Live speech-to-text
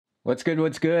What's good?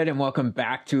 What's good? And welcome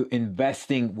back to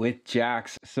Investing with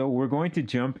Jax. So we're going to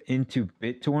jump into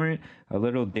BitTorrent, a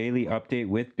little daily update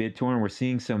with BitTorrent. We're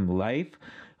seeing some life.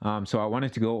 So I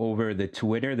wanted to go over the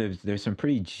Twitter. There's some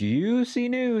pretty juicy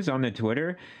news on the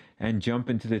Twitter and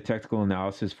jump into the technical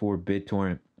analysis for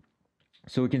BitTorrent.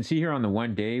 So we can see here on the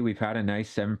 1 day, we've had a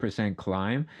nice 7%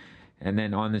 climb. And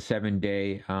then on the 7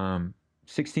 day,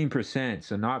 16%.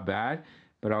 So not bad,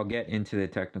 but I'll get into the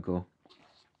technical.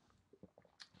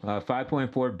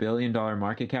 $5.4 billion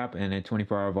market cap and a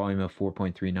 24-hour volume of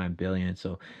 4.39 billion.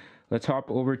 So let's hop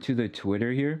over to the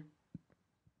Twitter here.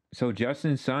 So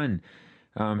Justin Sun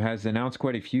has announced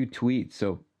quite a few tweets.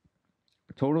 So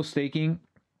total staking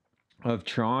of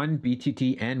Tron,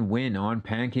 BTT, and Win on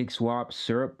PancakeSwap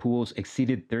syrup pools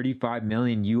exceeded 35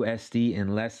 million USD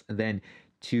in less than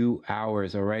 2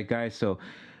 hours. All right, guys. So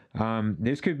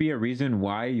this could be a reason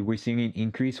why we're seeing an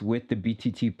increase with the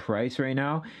BTT price right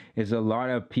now. Is a lot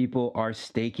of people are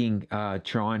staking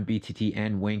Tron, BTT,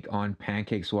 and Wink on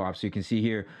PancakeSwap. So you can see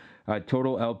here,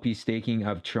 total LP staking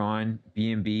of Tron,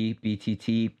 BNB,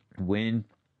 BTT, Win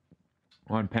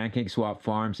on PancakeSwap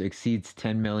farms exceeds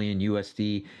 10 million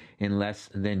USD in less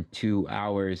than 2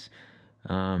 hours.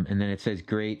 And then it says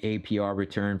great APR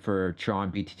return for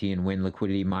Tron, BTT, and Win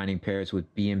liquidity mining pairs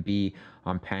with BNB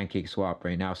on PancakeSwap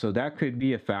right now. So that could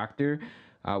be a factor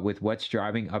with what's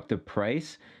driving up the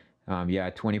price. Yeah,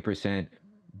 20%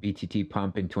 BTT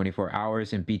pump in 24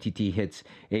 hours, and BTT hits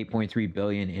 8.3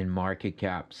 billion in market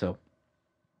cap. So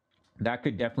that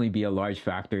could definitely be a large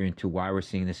factor into why we're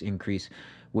seeing this increase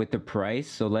with the price.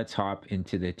 So let's hop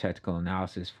into the technical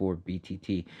analysis for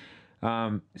BTT.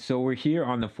 So we're here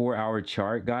on the 4-hour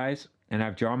chart, guys, and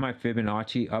I've drawn my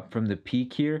Fibonacci up from the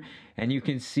peak here, and you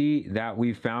can see that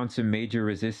we found some major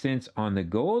resistance on the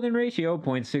golden ratio,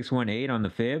 0.618 on the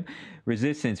Fib.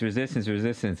 Resistance, resistance,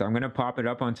 resistance. I'm going to pop it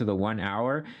up onto the 1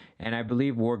 hour, and I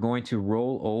believe we're going to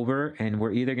roll over, and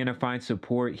we're either going to find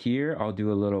support here. I'll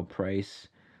do a little price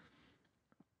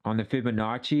on the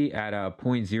Fibonacci at a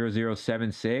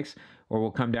 0.0076, or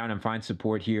we'll come down and find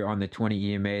support here on the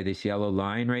 20 EMA, this yellow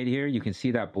line right here. You can see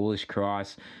that bullish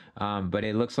cross, but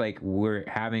it looks like we're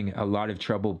having a lot of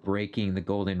trouble breaking the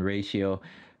golden ratio.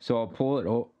 So I'll pull it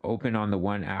open on the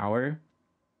 1 hour.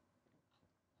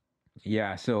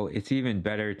 Yeah, so it's even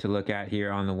better to look at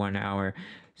here on the 1 hour.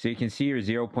 So you can see here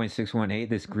 0.618,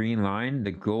 this green line,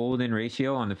 the golden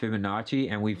ratio on the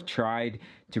Fibonacci, and we've tried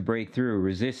to break through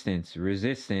resistance,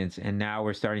 resistance, and now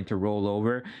we're starting to roll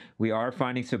over. We are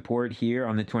finding support here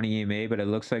on the 20 EMA, but it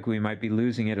looks like we might be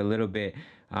losing it a little bit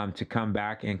to come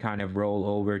back and kind of roll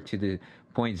over to the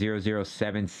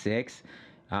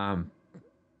 0.0076.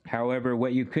 However,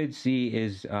 what you could see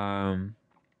is,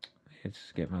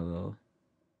 let's get my little...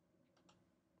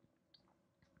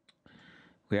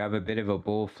 We have a bit of a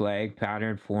bull flag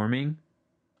pattern forming.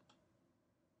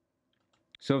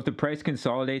 So if the price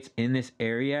consolidates in this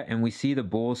area and we see the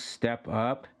bulls step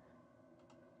up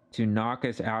to knock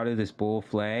us out of this bull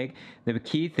flag, the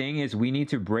key thing is we need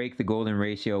to break the golden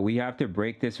ratio. We have to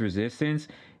break this resistance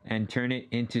and turn it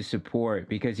into support,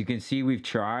 because you can see we've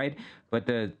tried, but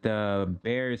the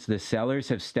bears, the sellers,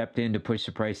 have stepped in to push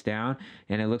the price down,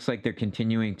 and it looks like they're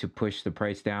continuing to push the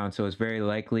price down. So it's very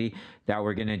likely that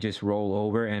we're going to just roll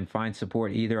over and find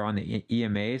support either on the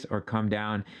EMAs or come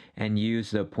down and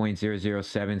use the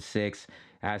 0.0076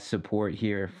 as support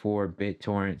here for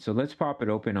BitTorrent. So let's pop it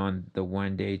open on the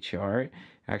 1 day chart.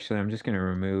 Actually, I'm just going to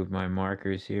remove my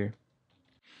markers here.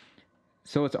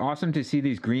 So it's awesome to see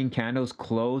these green candles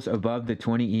close above the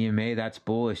 20 EMA. That's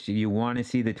bullish. You want to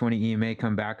see the 20 EMA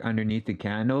come back underneath the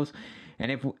candles.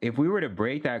 And if we were to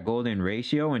break that golden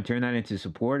ratio and turn that into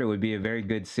support, it would be a very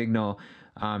good signal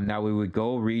that we would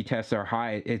go retest our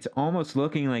high. It's almost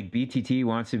looking like BTT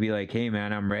wants to be like, hey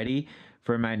man, I'm ready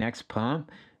for my next pump.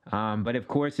 But of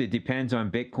course, it depends on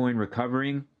Bitcoin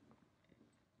recovering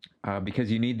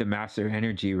because you need the master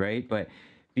energy, right? But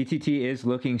BTT is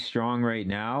looking strong right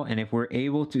now, and if we're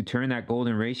able to turn that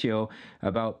golden ratio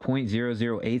about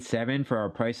 0.0087 for our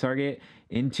price target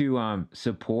into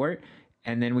support,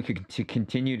 and then we could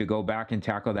continue to go back and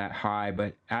tackle that high.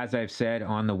 But as I've said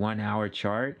on the 1 hour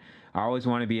chart, I always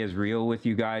want to be as real with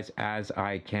you guys as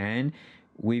I can.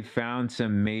 We've found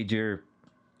some major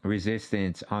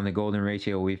resistance on the golden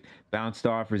ratio. We've bounced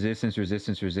off resistance,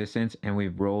 resistance, resistance, and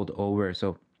we've rolled over.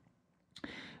 So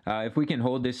if we can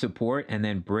hold this support and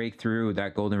then break through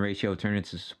that golden ratio, turn it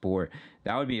to support,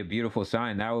 that would be a beautiful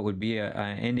sign. That would be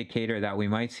an indicator that we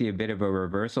might see a bit of a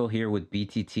reversal here with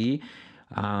BTT,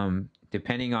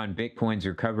 depending on Bitcoin's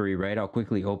recovery, right? I'll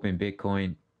quickly open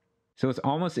Bitcoin So it's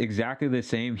almost exactly the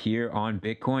same here on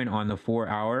Bitcoin on the 4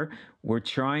 hour. We're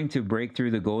trying to break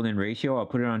through the golden ratio. I'll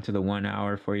put it onto the 1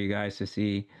 hour for you guys to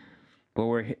see. But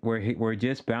we're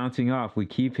just bouncing off. We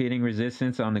keep hitting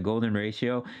resistance on the golden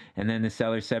ratio, and then the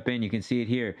sellers step in. You can see it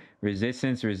here: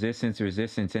 resistance, resistance,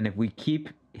 resistance. And if we keep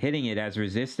hitting it as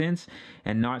resistance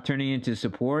and not turning into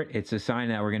support, it's a sign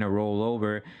that we're going to roll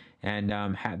over, and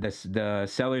the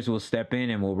sellers will step in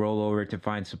and will roll over to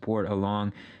find support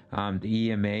along the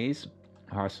EMAs,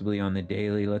 possibly on the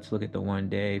daily. Let's look at the 1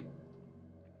 day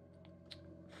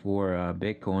for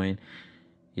Bitcoin.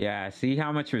 Yeah, see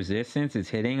how much resistance it's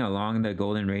hitting along the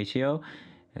golden ratio?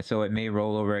 And so it may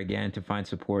roll over again to find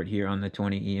support here on the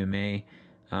 20 EMA.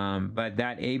 But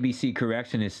that ABC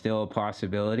correction is still a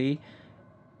possibility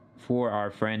for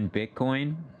our friend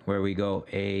Bitcoin, where we go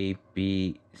A,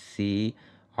 B, C,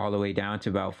 all the way down to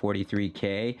about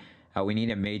 43K. We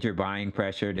need a major buying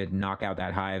pressure to knock out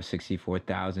that high of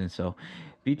 64,000. So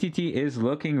BTT is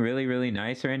looking really, really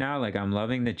nice right now. Like, I'm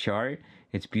loving the chart.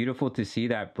 It's beautiful to see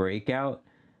that breakout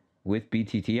with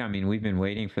BTT. I mean, we've been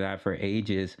waiting for that for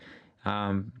ages.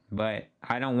 But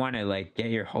I don't want to like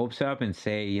get your hopes up and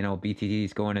say, you know, BTT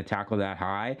is going to tackle that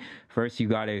high. First, you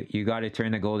got to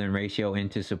turn the golden ratio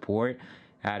into support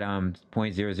at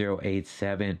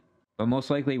 0.0087. But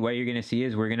most likely what you're going to see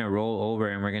is we're going to roll over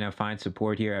and we're going to find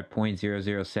support here at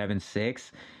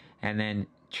 0.0076, and then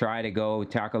try to go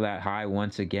tackle that high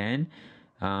once again.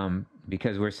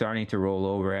 Because we're starting to roll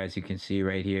over, as you can see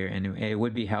right here, and it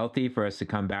would be healthy for us to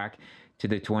come back to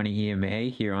the 20 EMA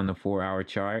here on the 4-hour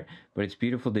chart. But it's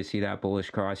beautiful to see that bullish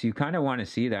cross. You kind of want to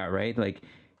see that, right? Like,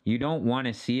 you don't want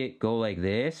to see it go like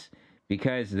this,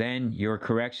 because then your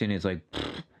correction is like,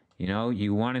 you know,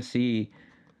 you want to see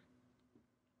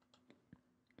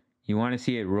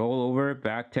it roll over,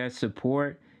 back test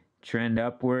support, trend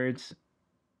upwards,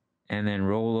 and then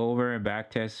roll over and back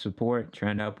test support,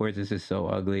 trend upwards. This is so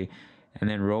ugly. And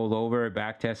then roll over,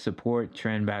 back test support,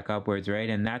 trend back upwards, right?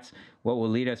 And that's what will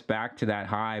lead us back to that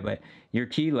high. But your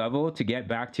key level to get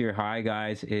back to your high,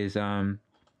 guys, is there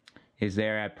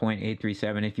at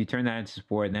 0.837. If you turn that into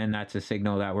support, then that's a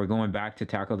signal that we're going back to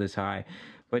tackle this high.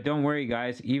 But don't worry,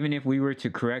 guys. Even if we were to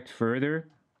correct further,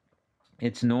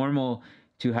 it's normal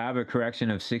to have a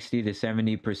correction of 60 to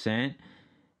 70%.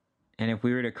 And if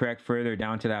we were to correct further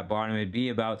down to that bottom, it'd be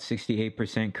about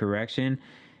 68% correction.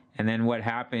 And then what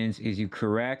happens is you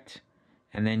correct,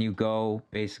 and then you go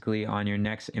basically on your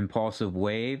next impulsive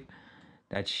wave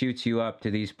that shoots you up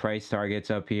to these price targets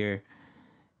up here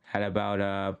at about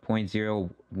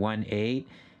 0.018.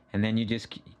 And then you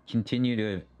just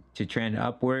continue to trend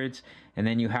upwards. And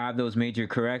then you have those major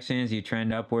corrections, you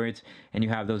trend upwards, and you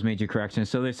have those major corrections.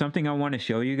 So there's something I want to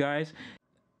show you guys.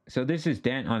 So this is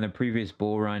Dent on the previous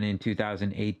bull run in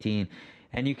 2018.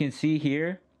 And you can see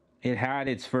here, it had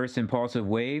its first impulsive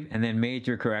wave and then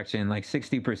major correction, like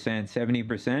 60%,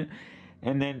 70%.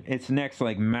 And then its next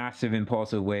like massive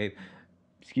impulsive wave.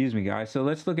 Excuse me, guys. So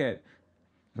let's look at,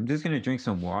 I'm just going to drink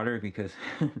some water because...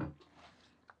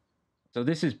 So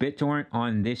this is BitTorrent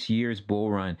on this year's bull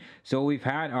run. So we've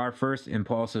had our first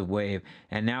impulsive wave,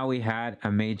 and now we had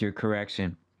a major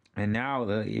correction. And now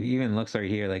it even looks right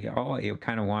here like, oh, it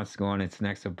kind of wants to go on its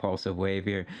next impulsive wave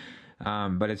here.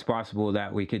 But it's possible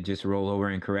that we could just roll over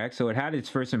and correct. So it had its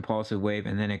first impulsive wave,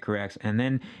 and then it corrects, and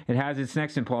then it has its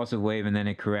next impulsive wave, and then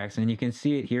it corrects. And you can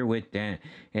see it here with Dent.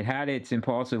 It had its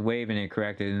impulsive wave and it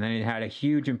corrected, and then it had a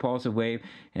huge impulsive wave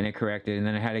and it corrected, and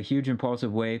then it had a huge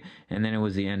impulsive wave, and then it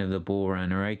was the end of the bull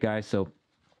run. All right, guys. So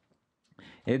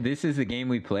this is the game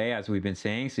we play, as we've been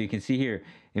saying. So you can see here,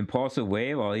 impulsive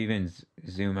wave. I'll even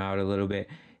zoom out a little bit.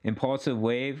 Impulsive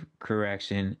wave,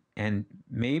 correction, and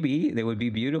maybe they would be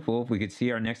beautiful if we could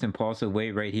see our next impulsive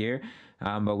wave right here.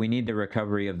 But we need the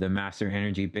recovery of the master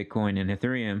energy. Bitcoin and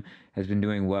Ethereum has been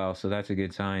doing well, so that's a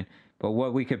good sign. But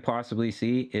what we could possibly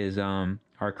see is our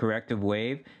corrective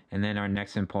wave, and then our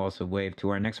next impulsive wave to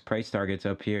our next price targets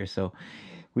up here. So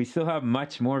we still have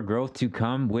much more growth to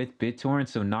come with BitTorrent,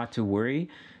 so not to worry.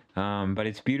 But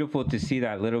it's beautiful to see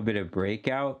that little bit of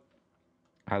breakout.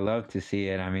 I love to see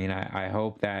it. I mean, I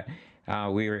hope that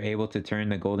we were able to turn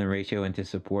the golden ratio into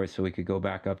support so we could go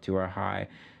back up to our high.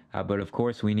 But of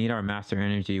course, we need our master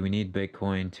energy. We need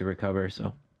Bitcoin to recover.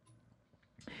 So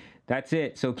that's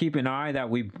it. So keep an eye that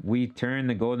we turn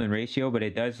the golden ratio, but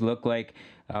it does look like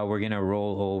we're going to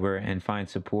roll over and find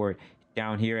support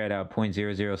down here at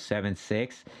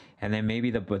 0.0076. And then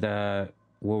maybe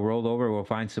we'll roll over, we'll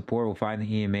find support, we'll find the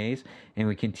EMAs, and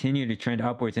we continue to trend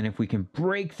upwards. And if we can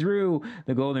break through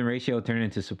the golden ratio, turn it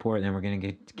into support, then we're going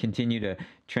to continue to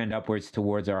trend upwards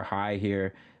towards our high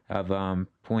here of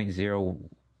 0.018.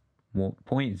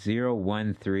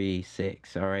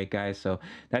 0.0136. All right, guys. So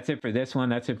that's it for this one.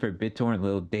 That's it for BitTorrent,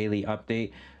 little daily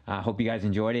update. Hope you guys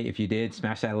enjoyed it. If you did,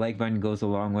 smash that like button. It goes a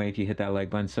long way. If you hit that like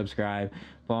button, subscribe.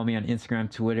 Follow me on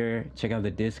Instagram, Twitter. Check out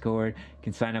the Discord. You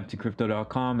can sign up to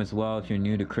crypto.com as well if you're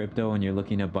new to crypto and you're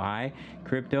looking to buy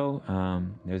crypto.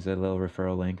 There's a little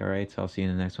referral link. All right. So I'll see you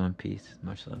in the next one. Peace.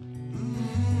 Much love.